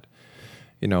that,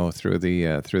 through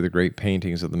the great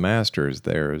paintings of the masters,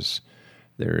 there is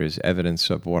evidence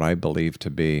of what I believe to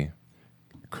be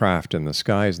craft in the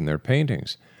skies in their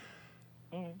paintings.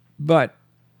 But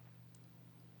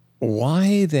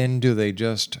why then do they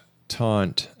just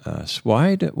taunt us?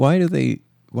 Why do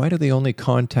they only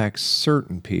contact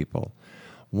certain people?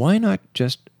 Why not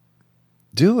just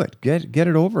do it? Get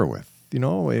it over with.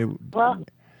 Well,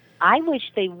 I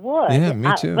wish they would. Yeah,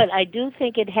 me too. But I do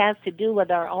think it has to do with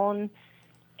our own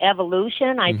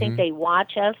evolution. I think they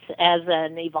watch us as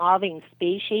an evolving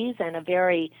species and a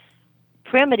very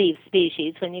primitive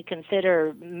species when you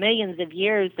consider millions of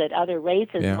years that other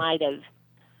races might have.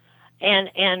 And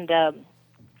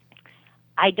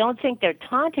I don't think they're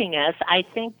taunting us. I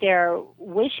think they're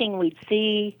wishing we'd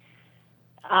see,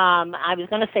 I was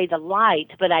going to say the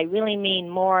light, but I really mean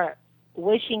more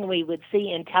wishing we would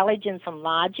see intelligence and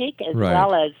logic as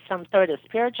well as some sort of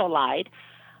spiritual light.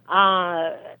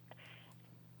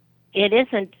 It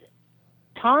isn't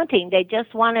taunting. They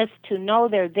just want us to know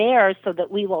they're there so that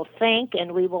we will think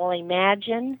and we will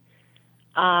imagine.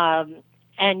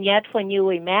 And yet when you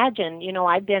imagine,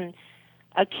 I've been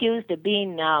accused of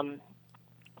being,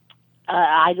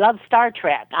 I love Star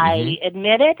Trek. I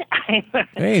admit it.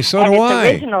 Hey, so do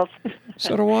I. Original.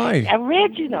 So do I.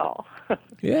 Original.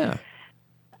 Yeah.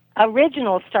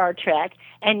 Original Star Trek,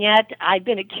 and yet I've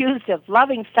been accused of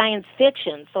loving science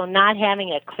fiction, so not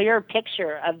having a clear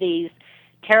picture of these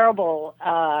terrible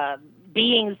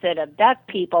beings that abduct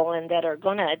people and that are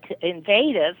going to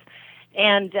invade us.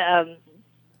 And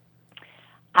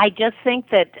I just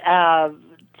think that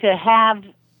to have,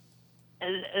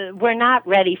 we're not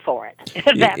ready for it.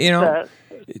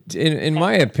 In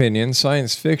my opinion,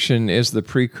 science fiction is the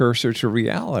precursor to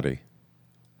reality.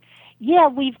 Yeah,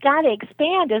 we've got to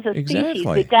expand as a species.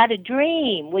 We've got to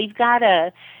dream. We've got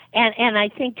to, and I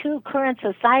think too, current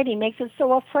society makes us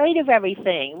so afraid of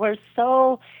everything. We're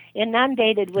so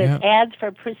inundated with ads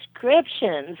for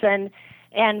prescriptions, and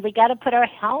we got to put our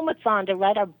helmets on to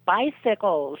ride our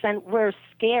bicycles, and we're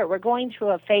scared. We're going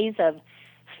through a phase of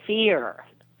fear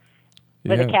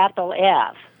with a capital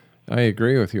F. I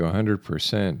agree with you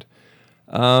 100%.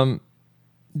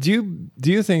 Do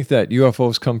you think that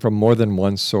UFOs come from more than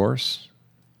one source?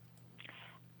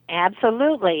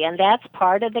 Absolutely, and that's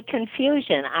part of the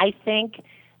confusion. I think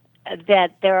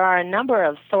that there are a number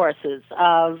of sources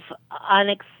of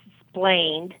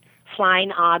unexplained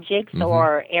flying objects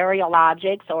or aerial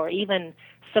objects or even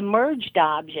submerged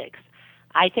objects.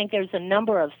 I think there's a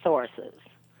number of sources,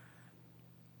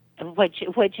 which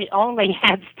only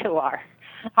adds to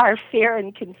our fear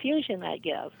and confusion, I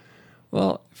guess.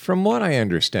 Well, from what I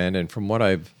understand and from what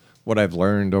I've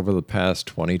learned over the past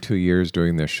 22 years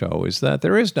doing this show is that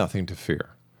there is nothing to fear.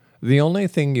 The only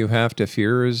thing you have to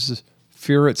fear is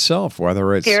fear itself,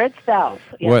 whether it's fear itself,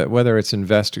 whether it's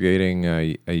investigating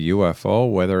a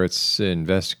UFO, whether it's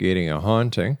investigating a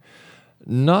haunting.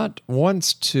 Not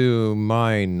once, to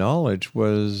my knowledge,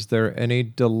 was there any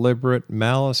deliberate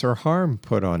malice or harm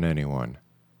put on anyone.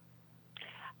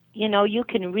 You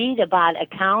can read about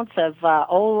accounts of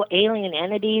old alien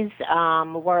entities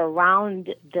were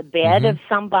around the bed of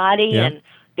somebody and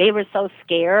they were so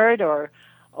scared or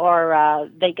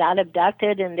they got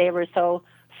abducted and they were so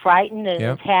frightened and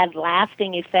it's had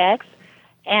lasting effects.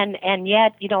 And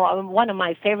yet, one of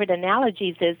my favorite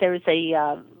analogies is there's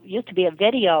used to be a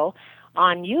video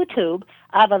on YouTube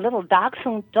of a little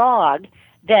dachshund dog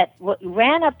that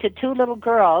ran up to two little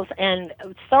girls and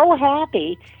so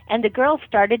happy, and the girls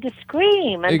started to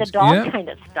scream, and the dog kind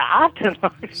of stopped.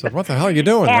 So what the hell are you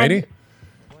doing, lady?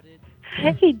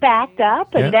 He backed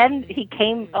up, and then he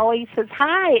came, he says,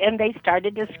 hi, and they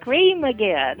started to scream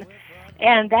again.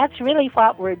 And that's really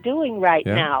what we're doing right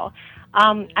now.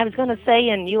 I was going to say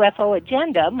in UFO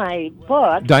Agenda, my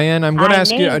book. Diane, I'm going to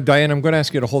ask you. Diane, I'm going to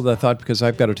ask you to hold that thought because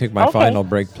I've got to take my final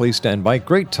break. Please stand by.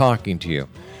 Great talking to you.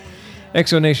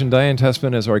 Exonation Diane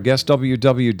Tessman is our guest.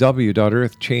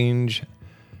 www.earthchange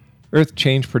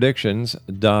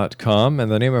earthchangepredictions.com,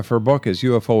 and the name of her book is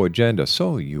UFO Agenda.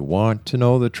 So you want to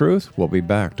know the truth? We'll be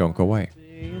back. Don't go away.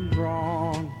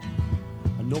 Wrong.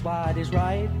 Nobody's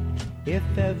right if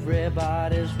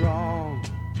everybody's wrong.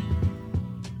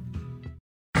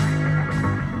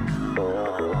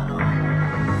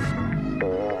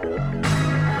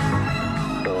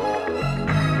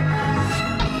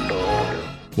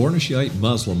 Born a Shiite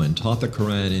Muslim and taught the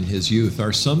Quran in his youth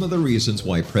are some of the reasons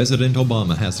why President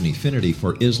Obama has an affinity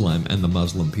for Islam and the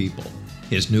Muslim people.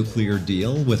 His nuclear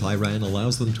deal with Iran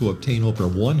allows them to obtain over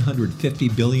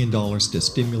 $150 billion to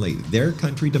stimulate their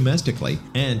country domestically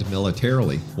and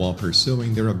militarily while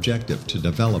pursuing their objective to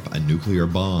develop a nuclear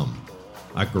bomb.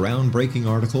 A groundbreaking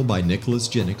article by Nicholas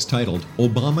Jennings titled,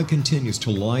 "Obama Continues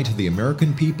to Lie to the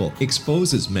American People,"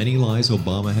 exposes many lies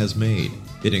Obama has made.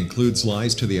 It includes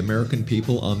lies to the American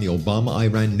people on the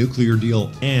Obama-Iran nuclear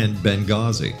deal and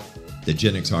Benghazi. The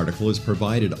Jennings article is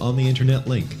provided on the internet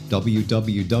link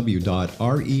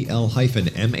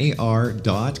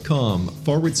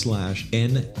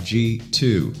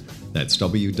www.rel-mar.com/NG2. That's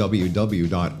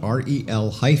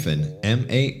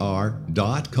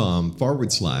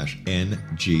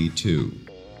www.rel-mar.com/NG2.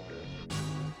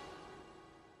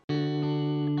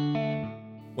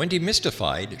 When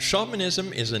demystified,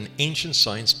 shamanism is an ancient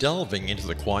science delving into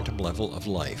the quantum level of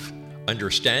life.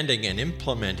 Understanding and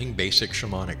implementing basic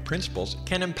shamanic principles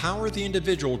can empower the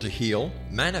individual to heal,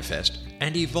 manifest,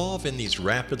 and evolve in these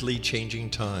rapidly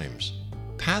changing times.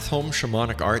 Path Home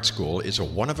Shamanic Art School is a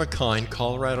one-of-a-kind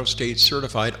Colorado State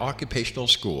certified occupational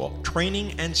school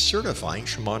training and certifying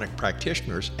shamanic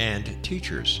practitioners and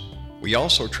teachers. We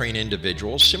also train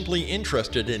individuals simply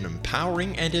interested in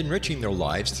empowering and enriching their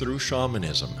lives through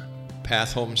shamanism.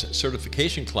 Path Home's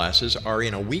certification classes are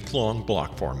in a week-long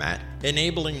block format,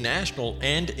 enabling national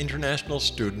and international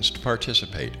students to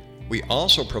participate. We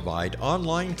also provide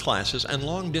online classes and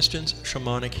long-distance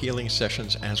shamanic healing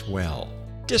sessions as well.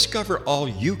 Discover all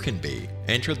you can be.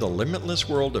 Enter the limitless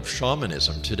world of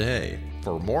shamanism today.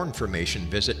 For more information,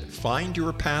 visit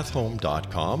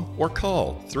findyourpathhome.com or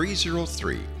call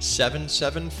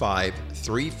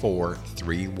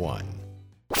 303-775-3431.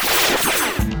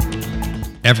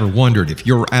 Ever wondered if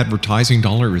your advertising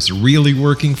dollar is really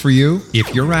working for you?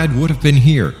 If your ad would have been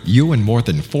here, you and more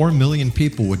than 4 million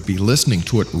people would be listening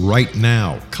to it right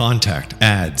now. Contact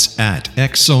ads at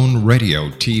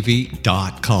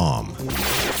xzoneradiotv.com.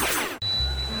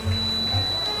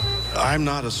 I'm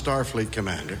not a Starfleet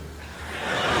commander.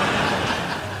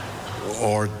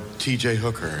 Or T.J.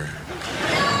 Hooker.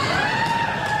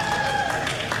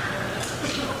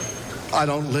 I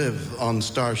don't live on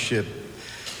Starship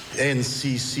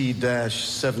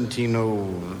NCC-170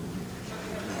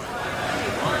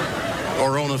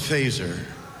 or own a phaser.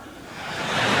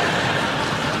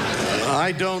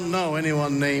 I don't know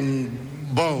anyone named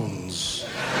Bones,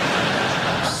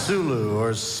 Sulu,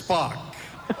 or Spock.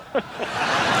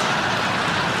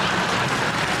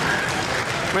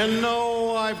 And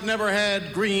no, I've never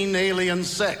had green alien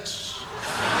sex.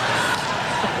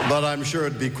 But I'm sure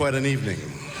it'd be quite an evening.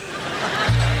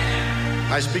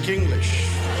 I speak English.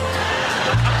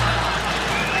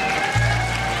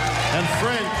 And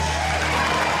French.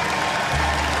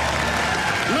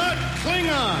 Not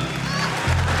Klingon.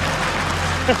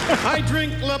 I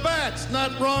drink Labatt's,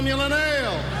 not Romulan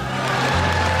ale.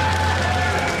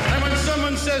 And when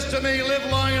someone says to me, live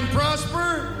long and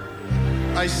prosper,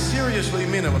 I seriously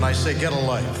mean it when I say get a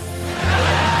life.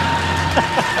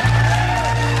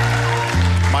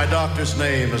 My doctor's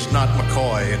name is not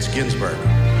McCoy, it's Ginsburg.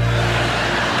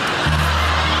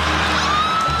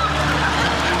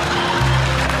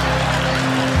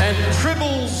 And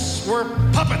tribbles were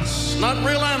puppets, not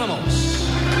real animals.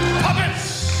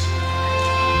 Puppets!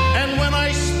 And when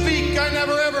I speak, I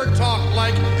never ever talk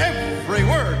like every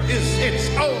word is its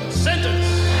own sentence.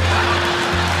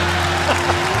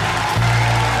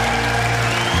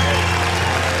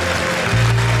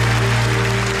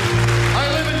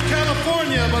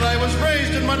 But I was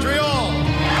raised in Montreal.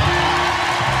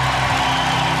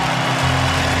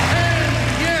 And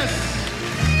yes,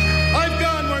 I've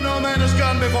gone where no man has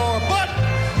gone before, but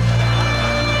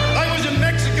I was in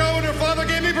Mexico and her father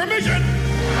gave me permission.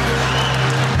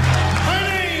 My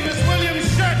name is William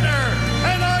Shatner,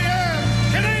 and I am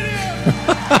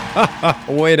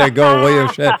Canadian. Way to go, William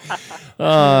Shatner.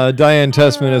 Diane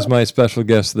Tessman is my special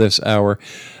guest this hour.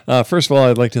 First of all,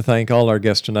 I'd like to thank all our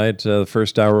guests tonight. The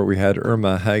first hour we had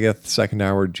Irma Hagath, second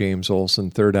hour James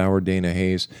Olson, third hour Dana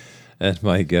Hayes, and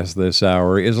my guest this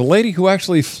hour is a lady who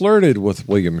actually flirted with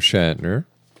William Shatner.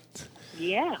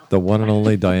 Yeah. The one and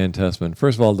only Diane Tessman.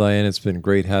 First of all, Diane, it's been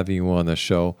great having you on the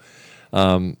show.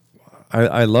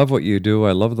 I love what you do.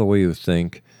 I love the way you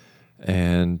think.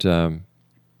 And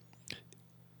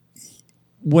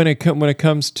when it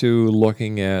comes to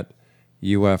looking at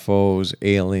UFOs,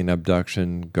 alien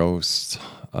abduction, ghosts,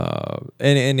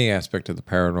 any aspect of the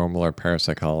paranormal or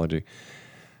parapsychology,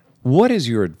 what is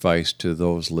your advice to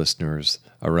those listeners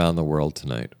around the world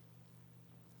tonight?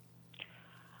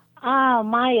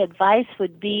 My advice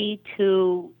would be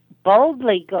to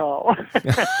boldly go.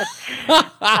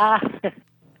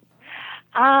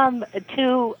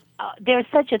 There's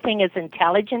such a thing as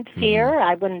intelligent fear.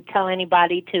 I wouldn't tell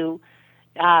anybody to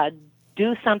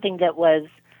do something that was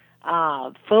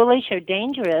foolish or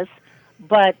dangerous,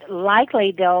 but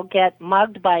likely they'll get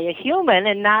mugged by a human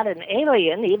and not an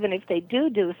alien, even if they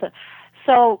do so.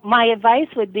 So my advice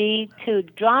would be to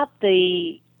drop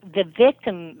being the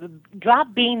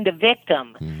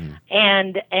victim,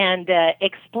 and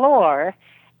explore,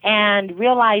 and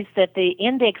realize that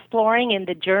in the exploring, in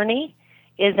the journey,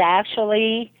 is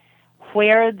actually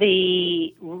where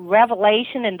the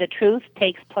revelation and the truth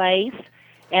takes place,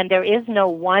 and there is no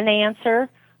one answer,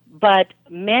 but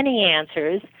many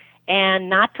answers, and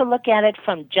not to look at it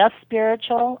from just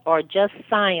spiritual or just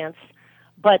science,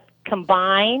 but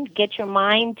get your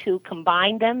mind to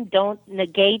combine them. Don't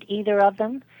negate either of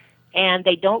them, and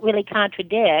they don't really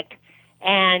contradict,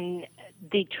 and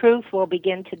the truth will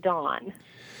begin to dawn.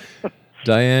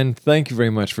 Diane, thank you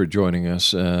very much for joining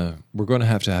us. We're going to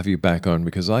have you back on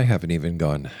because I haven't even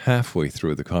gone halfway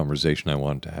through the conversation I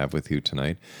wanted to have with you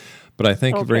tonight. But I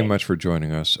thank you very much for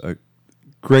joining us.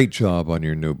 Great job on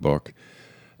your new book.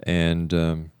 And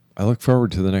I look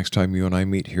forward to the next time you and I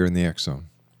meet here in the X Zone.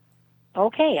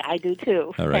 Okay, I do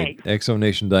too. All right. Thanks. X Zone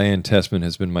Nation, Diane Tessman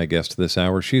has been my guest this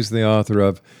hour. She's the author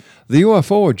of The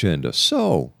UFO Agenda.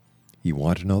 So, you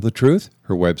want to know the truth?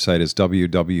 Her website is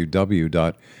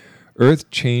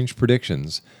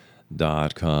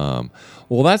www.earthchangepredictions.com.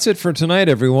 Well, that's it for tonight,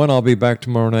 everyone. I'll be back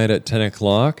tomorrow night at 10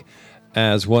 o'clock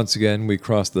as once again we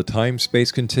cross the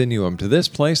time-space continuum to this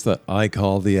place that I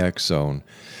call the X Zone.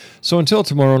 So until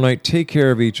tomorrow night, take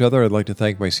care of each other. I'd like to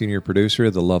thank my senior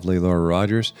producer, the lovely Laura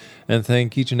Rogers, and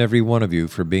thank each and every one of you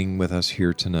for being with us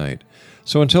here tonight.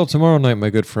 So until tomorrow night,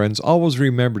 my good friends, always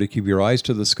remember to keep your eyes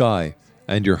to the sky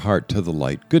and your heart to the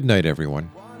light. Good night, everyone.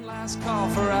 One last call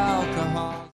for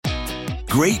alcohol.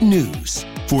 Great news.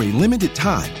 For a limited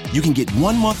time, you can get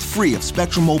 1 month free of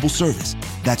Spectrum Mobile service.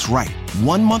 That's right,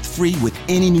 1 month free with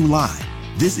any new line.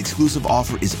 This exclusive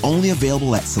offer is only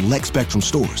available at select Spectrum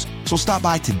stores, so stop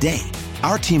by today.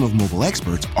 Our team of mobile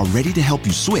experts are ready to help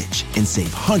you switch and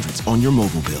save hundreds on your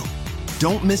mobile bill.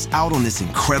 Don't miss out on this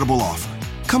incredible offer.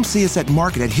 Come see us at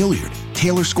Market at Hilliard,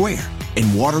 Taylor Square,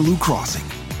 and Waterloo Crossing.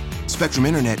 Spectrum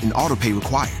Internet and autopay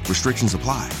required. Restrictions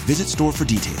apply. Visit store for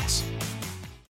details.